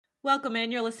Welcome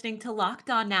in. You're listening to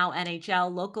Locked On Now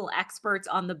NHL, local experts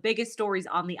on the biggest stories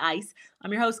on the ice.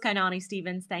 I'm your host, Kainani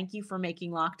Stevens. Thank you for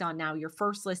making Locked On Now your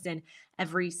first listen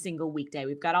every single weekday.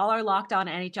 We've got all our Locked On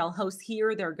NHL hosts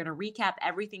here. They're going to recap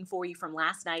everything for you from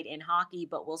last night in hockey,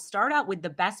 but we'll start out with the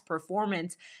best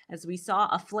performance as we saw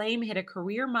a Flame hit a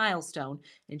career milestone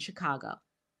in Chicago.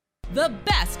 The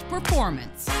best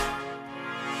performance.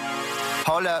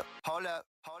 Hold up.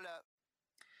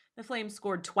 The Flames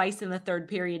scored twice in the third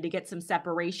period to get some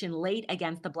separation late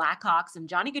against the Blackhawks, and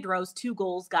Johnny Gaudreau's 2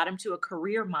 goals got him to a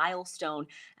career milestone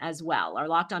as well. Our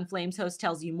Locked On Flames host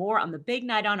tells you more on the big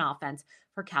night on offense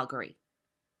for Calgary.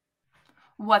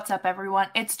 What's up, everyone?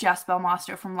 It's Jess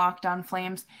Belmoster from Locked On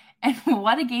Flames, and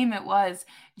what a game it was.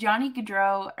 Johnny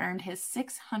Gaudreau earned his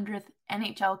 600th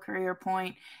NHL career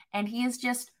point, and he is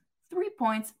just 3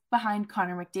 points behind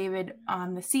Connor McDavid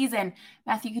on the season.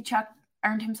 Matthew Tkachuk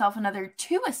earned himself another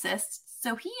 2 assists,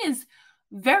 so he is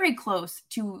very close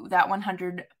to that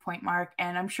 100-point mark,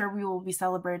 and I'm sure we will be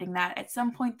celebrating that at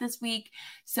some point this week.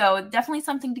 So definitely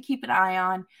something to keep an eye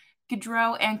on.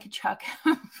 Gaudreau and Tkachuk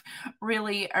have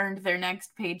really earned their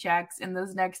next paychecks in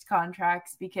those next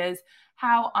contracts, because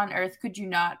how on earth could you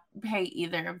not pay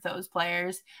either of those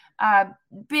players?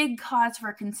 Big cause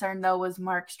for concern, though, was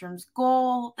Markstrom's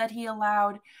goal that he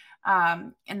allowed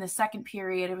in the second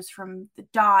period. It was from the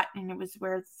dot, and it was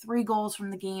where 3 goals from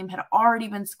the game had already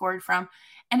been scored from,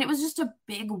 and it was just a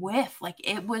big whiff. Like,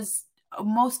 it was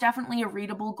most definitely a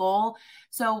readable goal.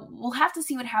 So we'll have to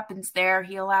see what happens there.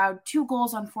 He allowed 2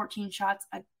 goals on 14 shots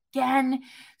again.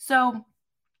 So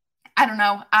I don't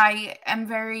know. I am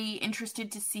very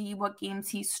interested to see what games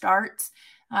he starts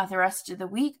the rest of the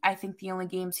week. I think the only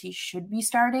games he should be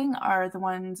starting are the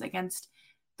ones against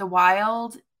the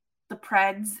Wild, the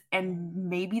Preds, and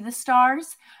maybe the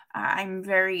Stars. I'm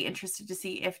very interested to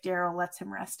see if Daryl lets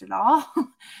him rest at all.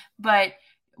 But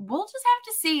we'll just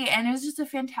have to see. And it was just a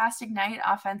fantastic night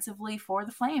offensively for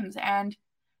the Flames. And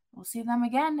we'll see them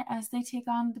again as they take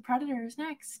on the Predators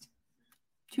next.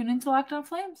 Tune into Locked On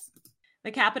Flames.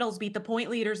 The Capitals beat the point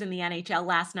leaders in the NHL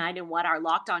last night in what our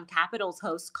Locked On Capitals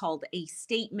host called a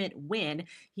statement win.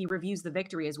 He reviews the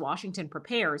victory as Washington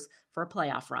prepares for a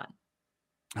playoff run.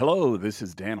 Hello, this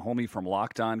is Dan Holme from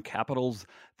Locked On Capitals.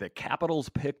 The Capitals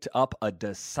picked up a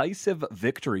decisive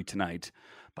victory tonight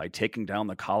by taking down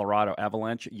the Colorado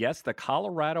Avalanche. Yes, the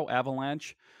Colorado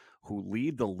Avalanche, who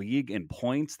lead the league in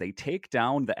points, they take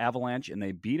down the Avalanche and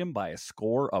they beat them by a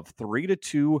score of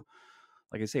 3-2.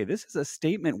 Like I say, this is a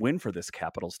statement win for this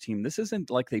Capitals team. This isn't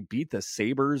like they beat the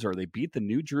Sabres or they beat the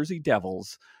New Jersey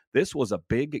Devils. This was a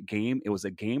big game. It was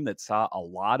a game that saw a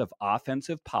lot of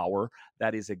offensive power.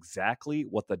 That is exactly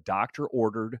what the doctor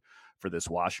ordered for this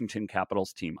Washington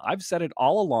Capitals team. I've said it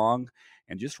all along,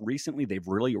 and just recently they've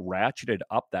really ratcheted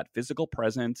up that physical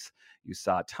presence. You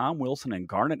saw Tom Wilson and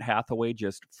Garnet Hathaway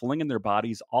just flinging their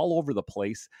bodies all over the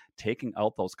place, taking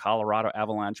out those Colorado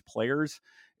Avalanche players.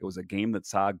 It was a game that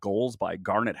saw goals by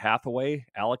Garnet Hathaway,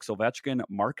 Alex Ovechkin,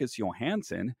 Marcus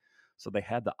Johansson. So they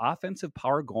had the offensive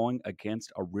power going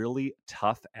against a really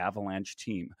tough Avalanche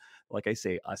team. Like I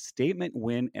say, a statement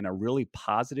win and a really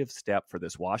positive step for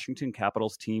this Washington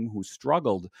Capitals team who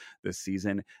struggled this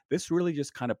season. This really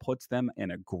just kind of puts them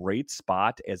in a great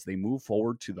spot as they move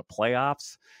forward to the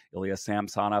playoffs. Ilya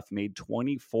Samsonov made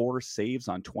 24 saves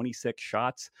on 26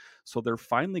 shots. So they're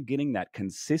finally getting that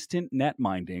consistent net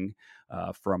minding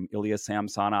from Ilya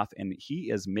Samsonov, and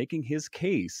he is making his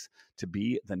case to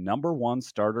be the number 1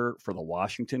 starter for the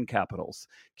Washington Capitals.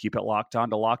 Keep it locked on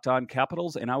to Locked On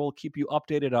Capitals, and I will keep you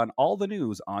updated on all the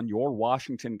news on your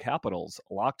Washington Capitals.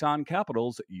 Locked On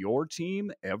Capitals, your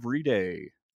team every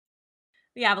day.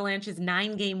 The Avalanche's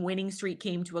 9-game winning streak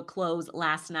came to a close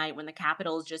last night when the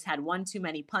Capitals just had one too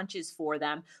many punches for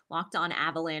them. Locked On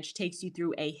Avalanche takes you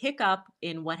through a hiccup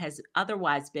in what has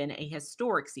otherwise been a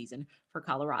historic season for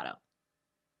Colorado.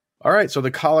 All right, so the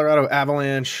Colorado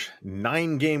Avalanche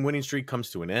 9-game winning streak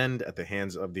comes to an end at the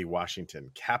hands of the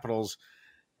Washington Capitals.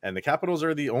 And the Capitals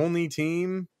are the only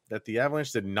team that the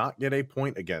Avalanche did not get a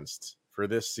point against for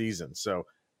this season. So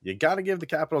you got to give the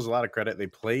Capitals a lot of credit. They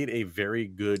played a very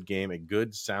good game, a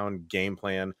good, sound game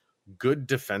plan, good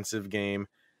defensive game.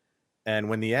 And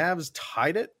when the Avs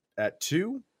tied it at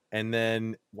 2, and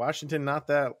then Washington not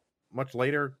that much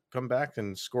later come back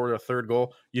and scored a third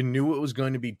goal, you knew it was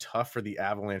going to be tough for the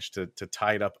Avalanche to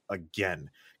tie it up again,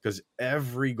 because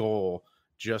every goal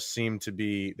just seemed to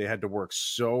be, they had to work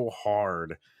so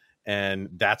hard, and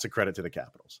that's a credit to the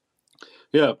Capitals.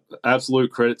 Yeah, absolute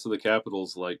credit to the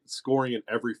Capitals, like scoring in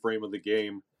every frame of the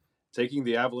game, taking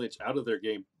the Avalanche out of their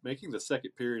game, making the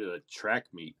second period a track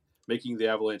meet, making the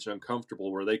Avalanche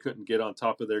uncomfortable where they couldn't get on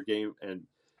top of their game and,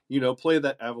 play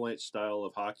that Avalanche style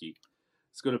of hockey.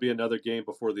 It's going to be another game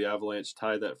before the Avalanche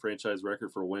tie that franchise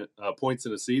record for points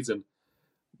in a season.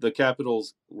 The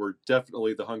Capitals were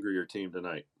definitely the hungrier team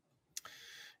tonight.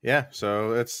 Yeah,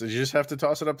 so you just have to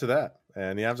toss it up to that.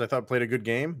 And the Avs, I thought, played a good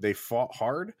game. They fought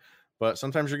hard, but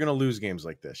sometimes you're going to lose games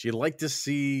like this. You like to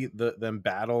see them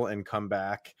battle and come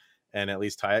back and at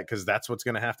least tie it, because that's what's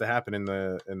going to have to happen in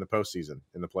the postseason,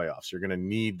 in the playoffs. You're going to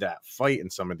need that fight in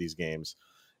some of these games.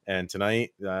 And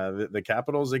tonight, the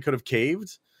Capitals, they could have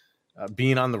caved,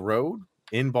 being on the road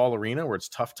in Ball Arena where it's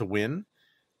tough to win,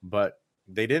 but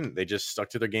they didn't. They just stuck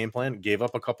to their game plan, gave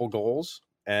up a couple goals,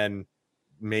 and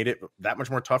made it that much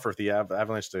more tougher for the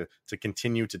Avalanche to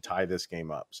continue to tie this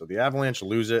game up. So the Avalanche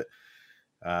lose it.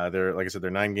 Like I said, their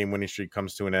 9-game winning streak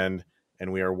comes to an end,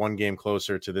 and we are 1 game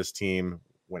closer to this team,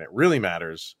 when it really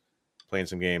matters, playing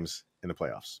some games in the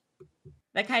playoffs.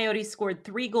 The Coyotes scored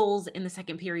 3 goals in the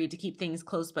second period to keep things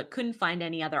close, but couldn't find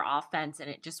any other offense, and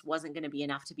it just wasn't going to be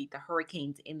enough to beat the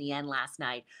Hurricanes in the end last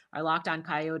night. Our Locked On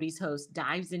Coyotes host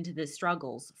dives into the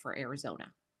struggles for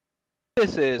Arizona.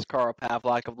 This is Carl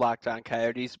Pavlik of Locked On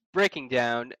Coyotes breaking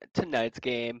down tonight's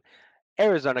game,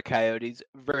 Arizona Coyotes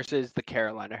versus the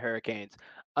Carolina Hurricanes.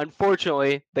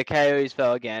 Unfortunately, the Coyotes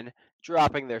fell again,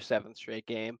 dropping their 7th straight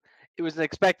game. It was an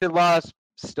expected loss,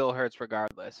 still hurts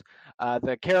regardless.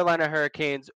 The Carolina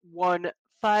Hurricanes won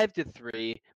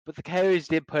 5-3, but the Coyotes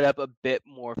did put up a bit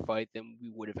more fight than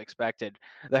we would have expected.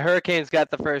 The Hurricanes got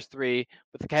the first 3,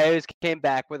 but the Coyotes came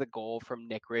back with a goal from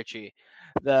Nick Ritchie.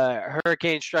 The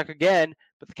Hurricanes struck again,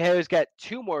 but the Coyotes got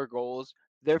 2 more goals,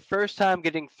 their first time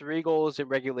getting 3 goals in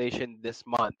regulation this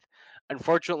month.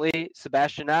 Unfortunately,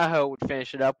 Sebastian Aho would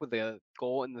finish it up with a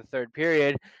goal in the 3rd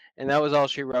period, and that was all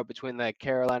she wrote between the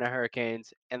Carolina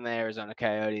Hurricanes and the Arizona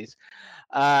Coyotes.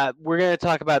 We're going to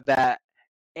talk about that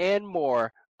and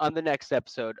more on the next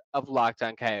episode of Locked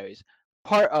On Coyotes,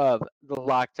 part of the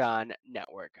Locked On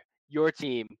Network, your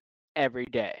team every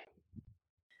day.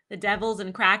 The Devils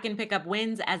and Kraken pick up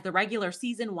wins as the regular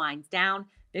season winds down.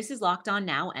 This is Locked On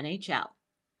Now NHL.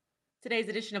 Today's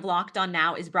edition of Locked On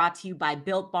Now is brought to you by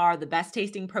Built Bar, the best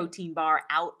tasting protein bar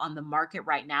out on the market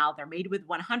right now. They're made with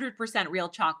 100% real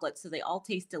chocolate, so they all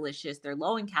taste delicious. They're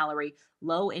low in calorie,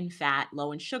 low in fat,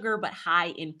 low in sugar, but high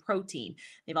in protein.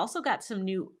 They've also got some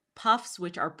new puffs,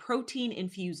 which are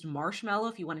protein-infused marshmallow,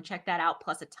 if you want to check that out,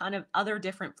 plus a ton of other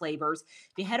different flavors.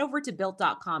 If you head over to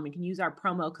Built.com, you can use our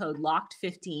promo code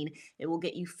LOCKED15. It will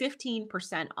get you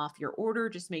 15% off your order.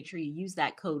 Just make sure you use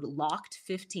that code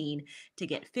LOCKED15 to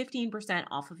get 15%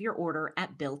 off of your order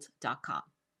at Built.com.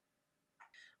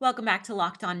 Welcome back to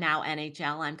Locked On Now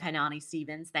NHL. I'm Kainani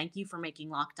Stevens. Thank you for making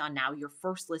Locked On Now your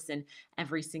first listen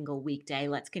every single weekday.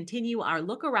 Let's continue our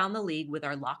look around the league with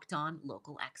our Locked On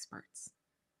local experts.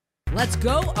 Let's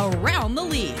go around the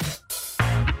league.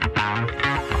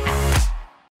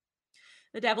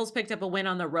 The Devils picked up a win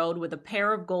on the road with a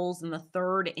pair of goals in the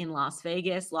 3rd in Las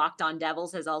Vegas. Locked On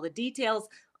Devils has all the details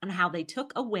on how they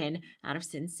took a win out of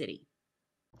Sin City.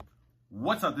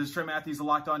 What's up? This is Trey Matthews of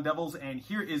Locked On Devils, and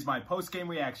here is my post-game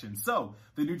reaction. So,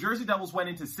 the New Jersey Devils went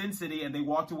into Sin City, and they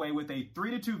walked away with a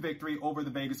 3-2 victory over the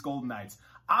Vegas Golden Knights.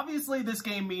 Obviously, this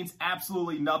game means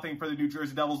absolutely nothing for the New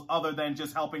Jersey Devils other than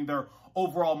just helping their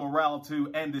overall morale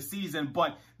to end the season,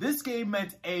 but this game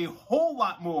meant a whole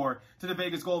lot more to the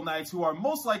Vegas Golden Knights, who are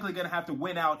most likely going to have to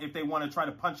win out if they want to try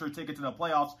to punch their ticket to the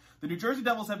playoffs. The New Jersey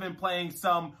Devils have been playing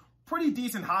some pretty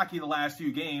decent hockey the last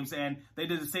few games, and they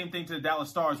did the same thing to the Dallas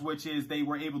Stars, which is they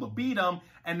were able to beat them,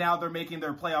 and now they're making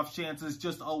their playoff chances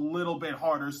just a little bit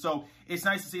harder. So it's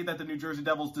nice to see that the New Jersey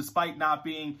Devils, despite not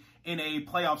being in a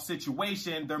playoff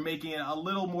situation, they're making it a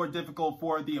little more difficult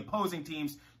for the opposing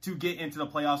teams to get into the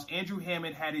playoffs. Andrew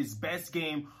Hammond had his best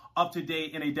game up to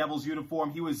date in a Devils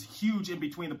uniform. He was huge in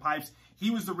between the pipes.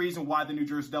 He was the reason why the New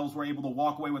Jersey Devils were able to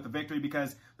walk away with the victory,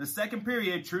 because the second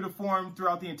period, true to form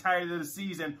throughout the entirety of the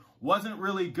season, wasn't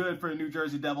really good for the New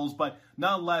Jersey Devils. But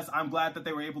nonetheless, I'm glad that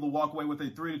they were able to walk away with a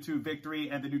 3-2 victory,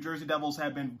 and the New Jersey Devils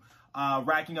have been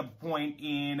racking up a point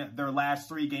in their last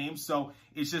 3 games. So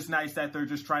it's just nice that they're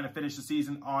just trying to finish the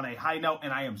season on a high note,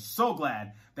 and I am so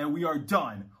glad that we are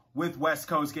done with West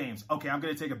Coast games. Okay, I'm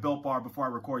going to take a Built Bar before I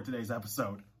record today's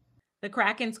episode. The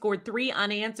Kraken scored 3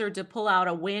 unanswered to pull out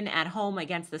a win at home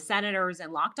against the Senators,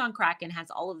 and Locked On Kraken has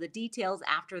all of the details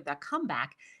after the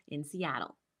comeback in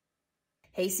Seattle.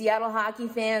 Hey, Seattle hockey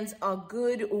fans, a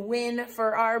good win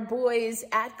for our boys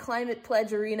at Climate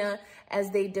Pledge Arena as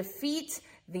they defeat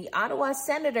the Ottawa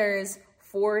Senators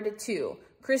 4-2.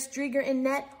 Chris Driedger in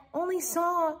net, only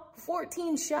saw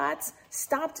 14 shots,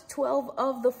 stopped 12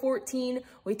 of the 14.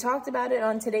 We talked about it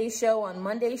on today's show, on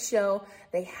Monday's show.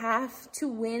 They have to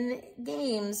win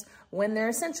games when they're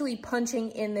essentially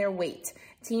punching in their weight.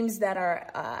 Teams that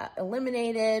are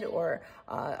eliminated or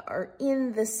are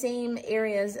in the same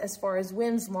areas as far as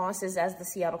wins, losses as the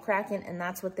Seattle Kraken, and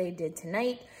that's what they did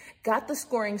tonight. Got the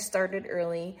scoring started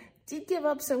early, did give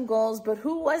up some goals, but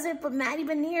who was it but Matty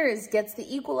Beniers gets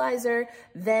the equalizer,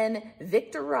 then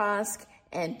Victor Rask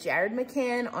and Jared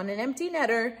McCann on an empty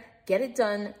netter get it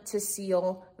done to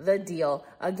seal the deal.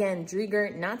 Again,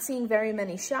 Drieger not seeing very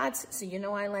many shots, so you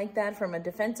know I like that. From a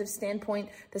defensive standpoint,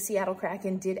 the Seattle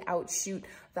Kraken did outshoot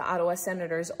the Ottawa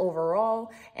Senators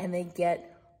overall, and they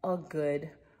get a good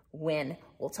win.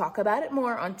 We'll talk about it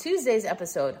more on Tuesday's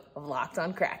episode of Locked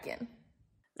on Kraken.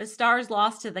 The Stars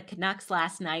lost to the Canucks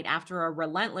last night after a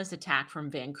relentless attack from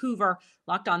Vancouver.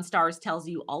 Locked on Stars tells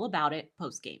you all about it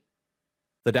post-game.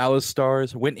 The Dallas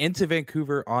Stars went into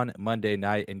Vancouver on Monday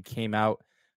night and came out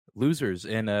losers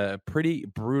in a pretty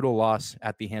brutal loss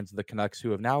at the hands of the Canucks,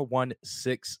 who have now won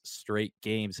 6 straight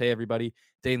games. Hey, everybody.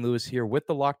 Dane Lewis here with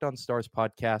the Locked on Stars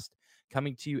podcast,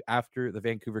 coming to you after the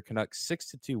Vancouver Canucks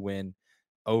 6-2 win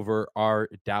over our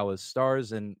Dallas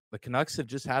Stars. And the Canucks have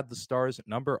just had the Stars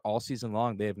number all season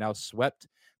long. They have now swept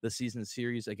the season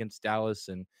series against Dallas,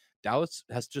 and Dallas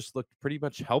has just looked pretty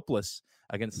much helpless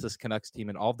against this Canucks team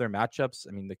in all of their matchups.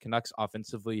 I mean, the Canucks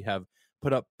offensively have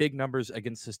put up big numbers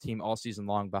against this team all season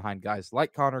long behind guys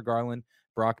like Connor Garland,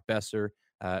 Brock Besser,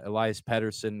 Elias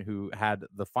Pettersson, who had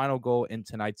the final goal in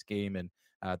tonight's game, and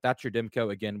Thatcher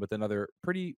Demko, again, with another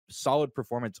pretty solid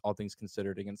performance, all things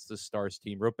considered, against the Stars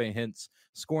team. Roope Hintz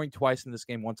scoring twice in this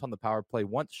game, once on the power play,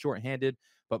 once shorthanded.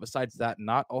 But besides that,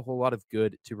 not a whole lot of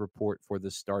good to report for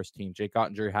the Stars team. Jake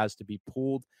Ottinger has to be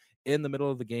pulled in the middle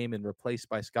of the game and replaced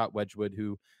by Scott Wedgwood,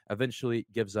 who eventually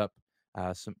gives up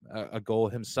a goal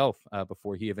himself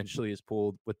before he eventually is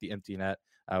pulled with the empty net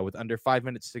with under 5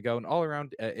 minutes to go. And all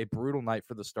around a brutal night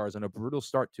for the Stars and a brutal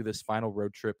start to this final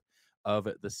road trip of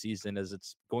the season, as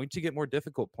it's going to get more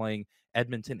difficult playing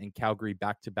Edmonton and Calgary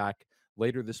back-to-back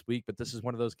later this week. But this is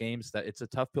one of those games that it's a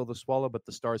tough pill to swallow, but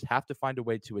the Stars have to find a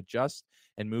way to adjust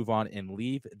and move on and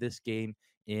leave this game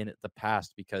in the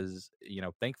past, because, you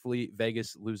know, thankfully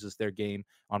Vegas loses their game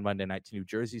on Monday night to New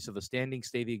Jersey. So the standings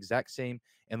stay the exact same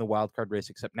in the wild card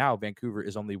race, except now Vancouver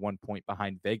is only 1 point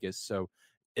behind Vegas. So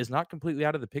is not completely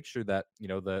out of the picture that, you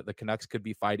know, the Canucks could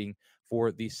be fighting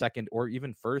for the second or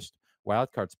even first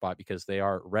wildcard spot, because they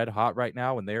are red hot right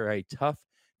now and they're a tough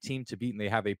team to beat, and they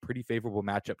have a pretty favorable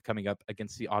matchup coming up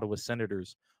against the Ottawa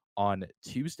Senators on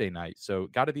Tuesday night. So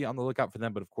got to be on the lookout for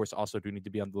them, but of course also do need to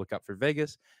be on the lookout for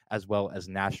Vegas as well as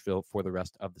Nashville for the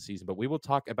rest of the season. But we will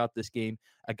talk about this game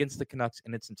against the Canucks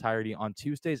in its entirety on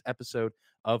Tuesday's episode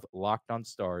of Locked on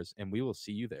Stars, and we will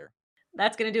see you there.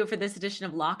 That's going to do it for this edition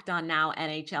of Locked On Now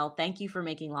NHL. Thank you for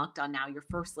making Locked On Now your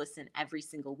first listen every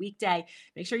single weekday.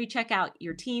 Make sure you check out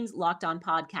your team's Locked On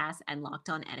podcast and Locked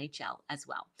On NHL as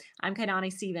well. I'm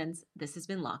Kainani Stevens. This has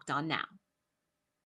been Locked On Now.